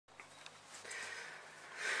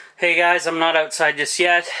Hey guys, I'm not outside just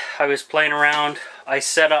yet. I was playing around. I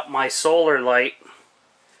set up my solar light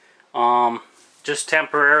just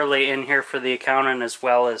temporarily in here for the accountant, as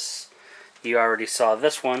well as you already saw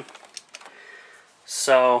this one.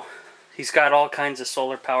 So he's got all kinds of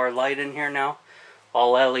solar power light in here now,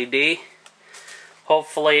 all LED.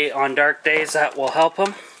 Hopefully on dark days that will help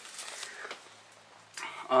him.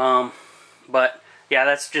 But yeah,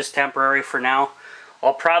 that's just temporary for now.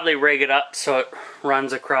 I'll probably rig it up so it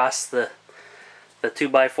runs across the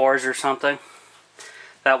 2x4s or something.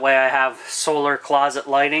 That way I have solar closet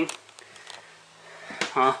lighting.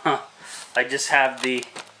 I just have the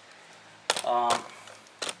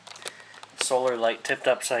solar light tipped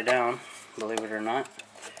upside down, believe it or not.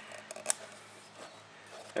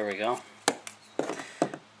 There we go.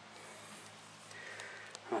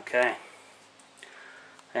 Okay.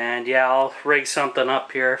 And yeah, I'll rig something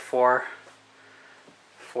up here for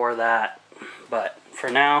that, but for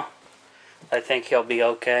now I think he'll be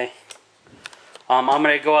okay. I'm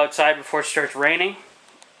gonna go outside before it starts raining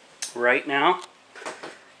right now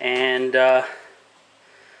and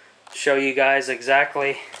show you guys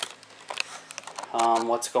exactly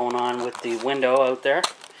what's going on with the window out there.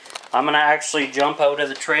 I'm gonna actually jump out of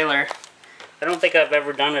the trailer. I don't think I've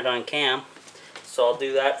ever done it on cam, so I'll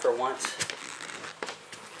do that for once.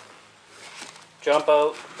 Jump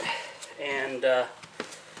out and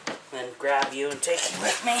then grab you and take you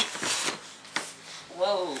with me.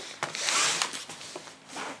 Whoa.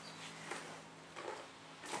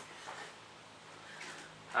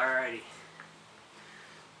 Alrighty.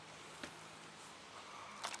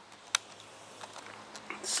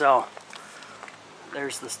 So,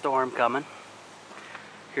 there's the storm coming.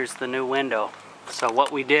 Here's the new window. So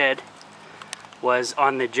what we did was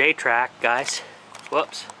on the J-track, guys.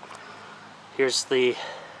 Whoops. Here's the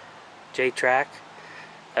J-track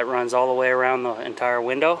that runs all the way around the entire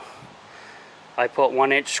window. I put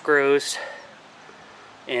 1-inch screws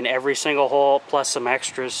in every single hole, plus some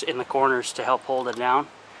extras in the corners to help hold it down.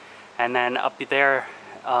 And then up there,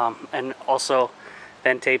 and also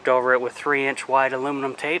then taped over it with 3-inch wide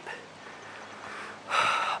aluminum tape.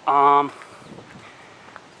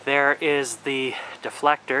 There is the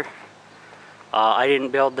deflector. I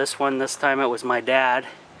didn't build this one this time, it was my dad.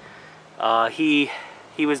 He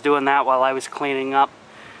was doing that while I was cleaning up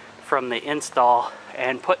from the install,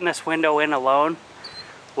 and putting this window in alone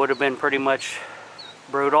would have been pretty much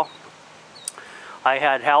brutal. I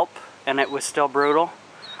had help and it was still brutal.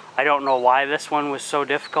 I don't know why this one was so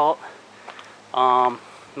difficult.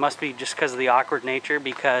 Must be just because of the awkward nature,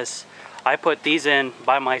 because I put these in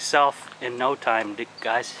by myself in no time,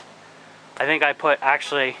 guys. I think I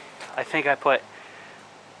put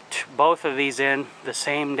both of these in the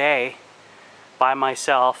same day by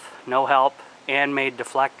myself, no help, and made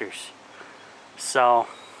deflectors. So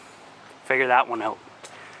figure that one out.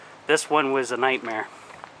 This one was a nightmare,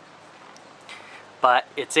 but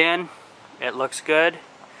it's in, it looks good,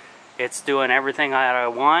 it's doing everything I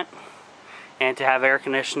want. And to have air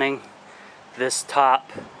conditioning, this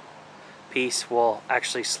top piece will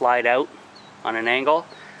actually slide out on an angle,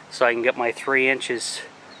 so I can get my 3 inches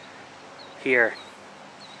here,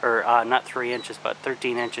 or not 3 inches but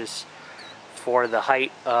 13 inches for the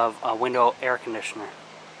height of a window air conditioner.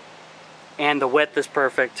 And the width is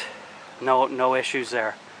perfect, no issues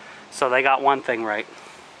there. So they got one thing right.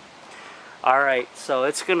 Alright, so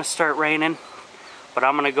it's gonna start raining, but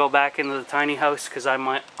I'm gonna go back into the tiny house because I'm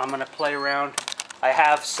gonna play around. I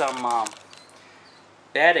have some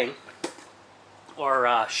bedding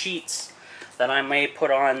or sheets that I may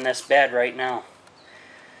put on this bed right now.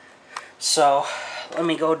 So let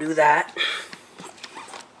me go do that.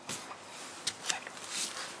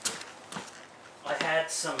 I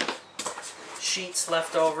had some sheets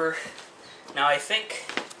left over. Now I think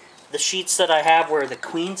the sheets that I have were the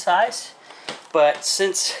queen size, but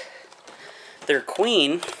since they're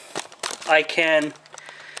queen, I can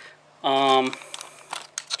oh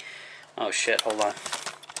shit, hold on,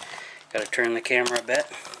 gotta turn the camera a bit.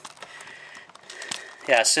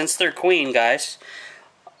 Yeah, since they're queen, guys,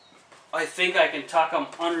 I think I can tuck them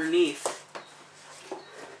underneath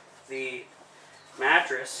the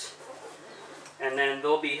mattress and then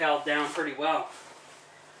they'll be held down pretty well.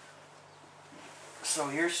 So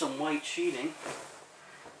here's some white sheeting.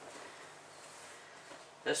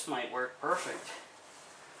 This might work perfect.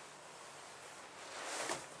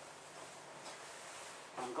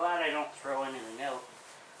 I'm glad I don't throw anything out,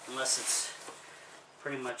 unless it's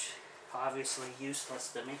pretty much obviously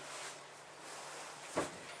useless to me.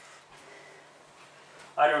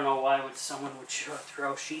 I don't know why someone would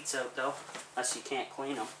throw sheets out though, unless you can't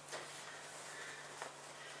clean them.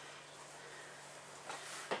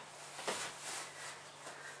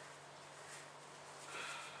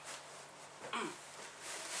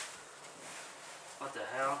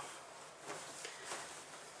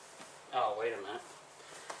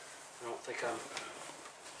 don't think I'm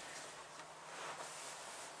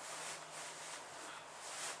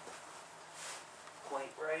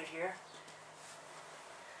quite right here.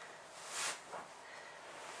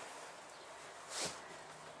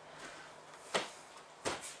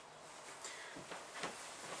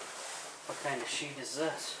 What kind of sheet is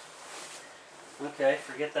this? Okay,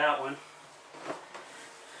 forget that one.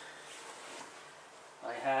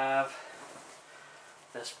 I have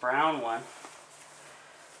this brown one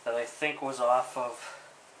that I think was off of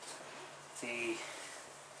the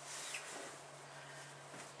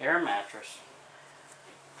air mattress.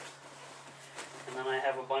 And then I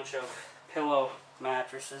have a bunch of pillow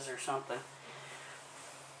mattresses or something.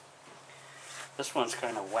 This one's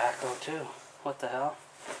kind of wacko too. What the hell?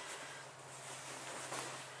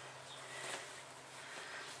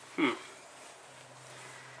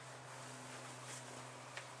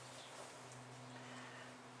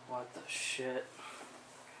 What the shit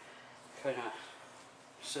kind of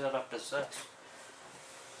setup is this?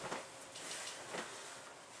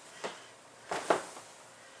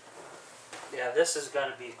 Yeah, this has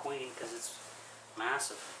got to be a queen because it's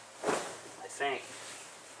massive, I think.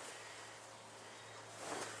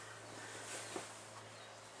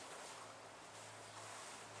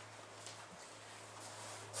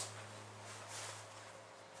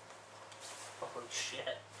 Holy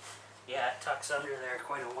shit. Yeah, it tucks under there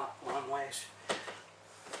quite a long ways.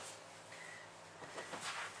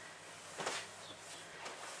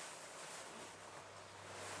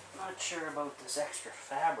 Not sure about this extra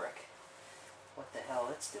fabric. What the hell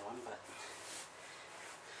it's doing, but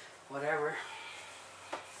whatever.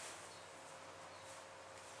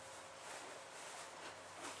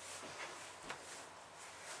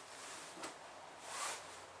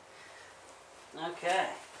 Okay.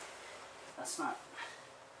 That's not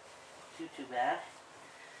too bad.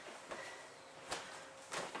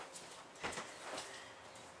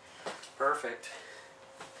 Perfect.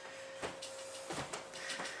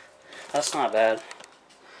 That's not bad.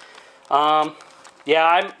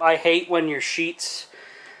 Yeah, I hate when your sheets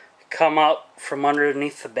come up from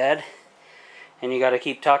underneath the bed and you got to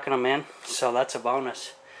keep tucking them in, so that's a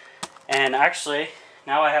bonus. And actually,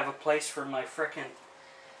 now I have a place for my frickin'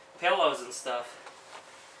 pillows and stuff.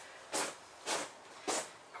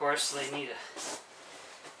 Of course, they need a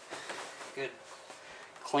good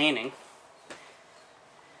cleaning.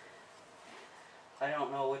 I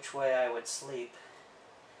don't know which way I would sleep.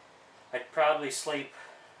 I'd probably sleep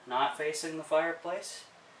not facing the fireplace,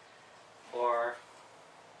 or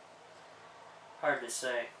hard to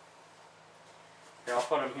say. Here, I'll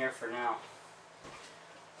put them here for now.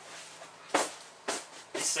 At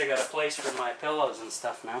least I got a place for my pillows and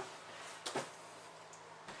stuff now.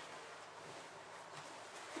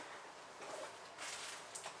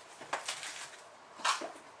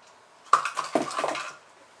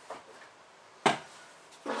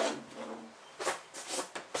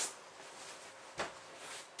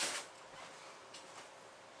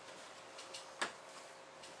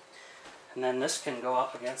 And then this can go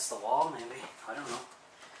up against the wall, maybe. I don't know.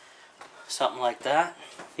 Something like that.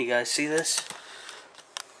 You guys see this?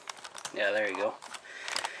 Yeah, there you go.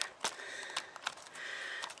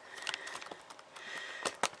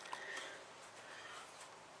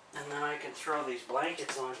 And then I can throw these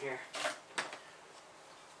blankets on here.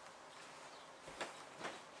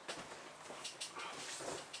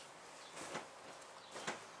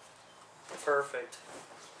 Perfect.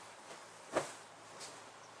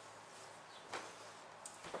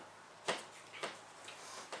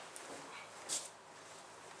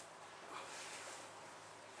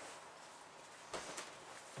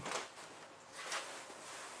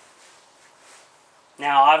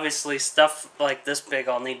 Now, obviously, stuff like this big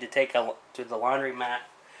I'll need to take to the laundromat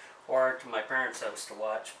or to my parents' house to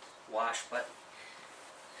wash, but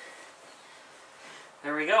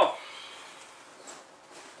there we go.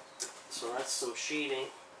 So that's some sheeting,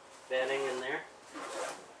 bedding in there.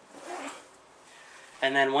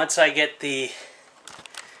 And then once I get this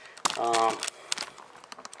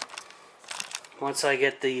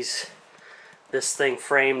thing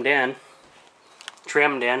framed in,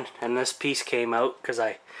 trimmed in, and this piece came out because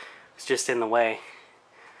I was just in the way.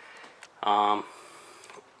 Once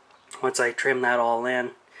I trim that all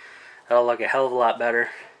in, that'll look a hell of a lot better.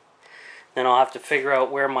 Then I'll have to figure out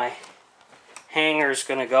where my hanger's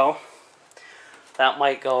gonna go. That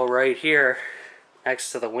might go right here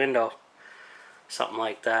next to the window, something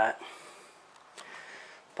like that.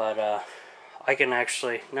 But I can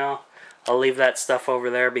actually, no, I'll leave that stuff over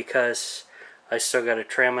there because I still got to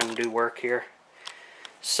trim and do work here.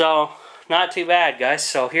 So, not too bad, guys.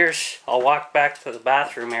 So here's, I'll walk back to the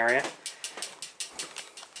bathroom area.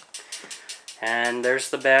 And there's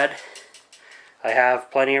the bed. I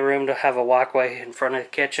have plenty of room to have a walkway in front of the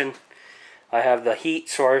kitchen. I have the heat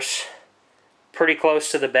source pretty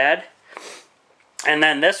close to the bed. And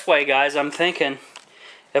then this way, guys, I'm thinking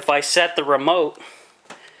if I set the remote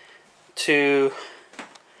to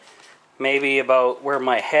maybe about where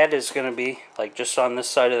my head is going to be, like just on this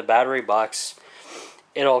side of the battery box,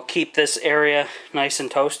 it'll keep this area nice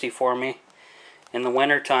and toasty for me in the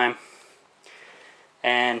winter time,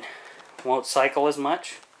 and won't cycle as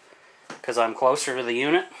much because I'm closer to the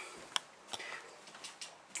unit.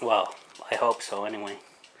 Well, I hope so anyway.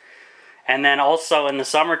 And then also in the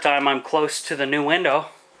summertime, I'm close to the new window,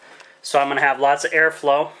 so I'm going to have lots of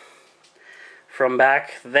airflow from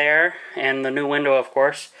back there, and the new window, of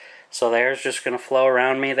course. So the air's just going to flow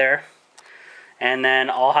around me there. And then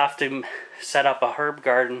I'll have to set up a herb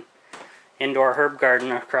garden, indoor herb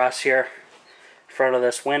garden across here in front of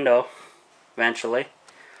this window eventually.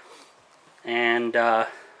 And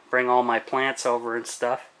bring all my plants over and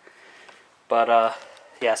stuff. But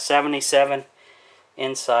yeah, 77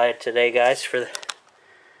 inside today, guys, for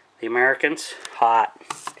the Americans. Hot.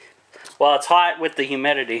 Well, it's hot with the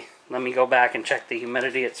humidity. Let me go back and check the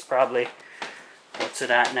humidity. It's probably, what's it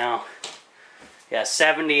at now? Yeah,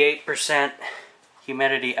 78%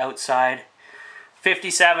 humidity outside.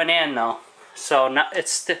 57 in though. So not,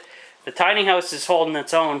 it's the tiny house is holding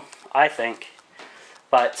its own, I think.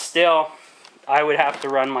 But still, I would have to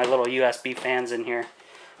run my little USB fans in here,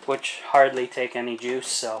 which hardly take any juice,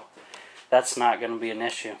 so that's not going to be an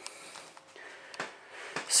issue.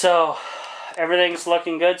 So everything's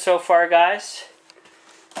looking good so far, guys.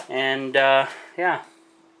 And yeah,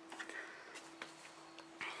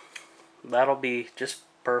 that'll be just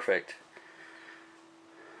perfect.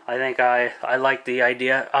 I think I like the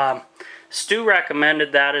idea. Stu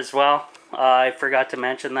recommended that as well. I forgot to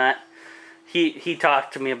mention that. He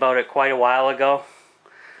talked to me about it quite a while ago.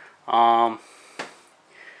 And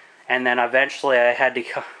then eventually I had to,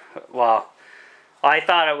 well, I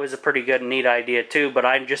thought it was a pretty good and neat idea too, but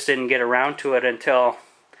I just didn't get around to it until,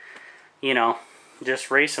 you know,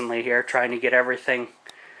 just recently here, trying to get everything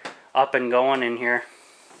up and going in here.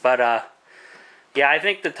 But yeah, I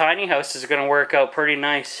think the tiny house is going to work out pretty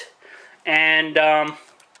nice. And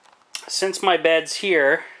since my bed's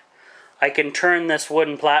here, I can turn this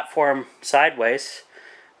wooden platform sideways,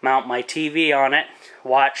 mount my TV on it,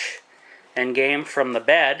 watch and game from the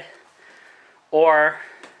bed. Or,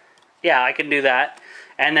 yeah, I can do that.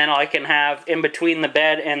 And then I can have, in between the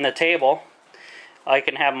bed and the table, I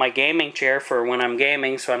can have my gaming chair for when I'm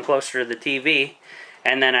gaming, so I'm closer to the TV.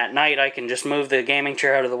 And then at night, I can just move the gaming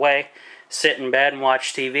chair out of the way, sit in bed and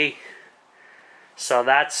watch TV. So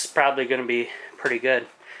that's probably going to be pretty good.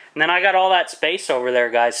 And then I got all that space over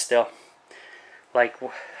there, guys, still. Like,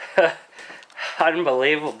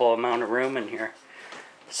 unbelievable amount of room in here.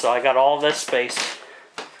 So I got all this space.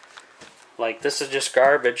 Like, this is just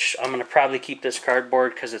garbage. I'm going to probably keep this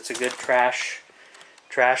cardboard because it's a good trash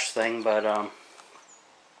thing. But I'm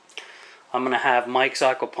going to have Mike's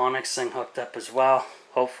aquaponics thing hooked up as well,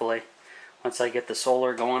 hopefully, once I get the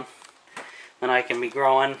solar going. Then I can be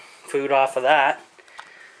growing food off of that.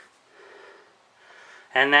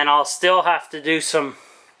 And then I'll still have to do some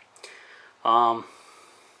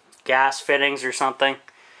gas fittings or something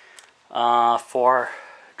for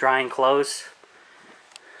drying clothes.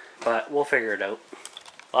 But we'll figure it out.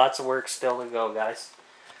 Lots of work still to go, guys.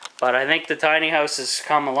 But I think the tiny house has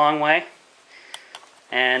come a long way.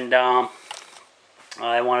 And I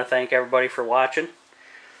want to thank everybody for watching.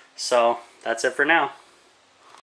 So that's it for now.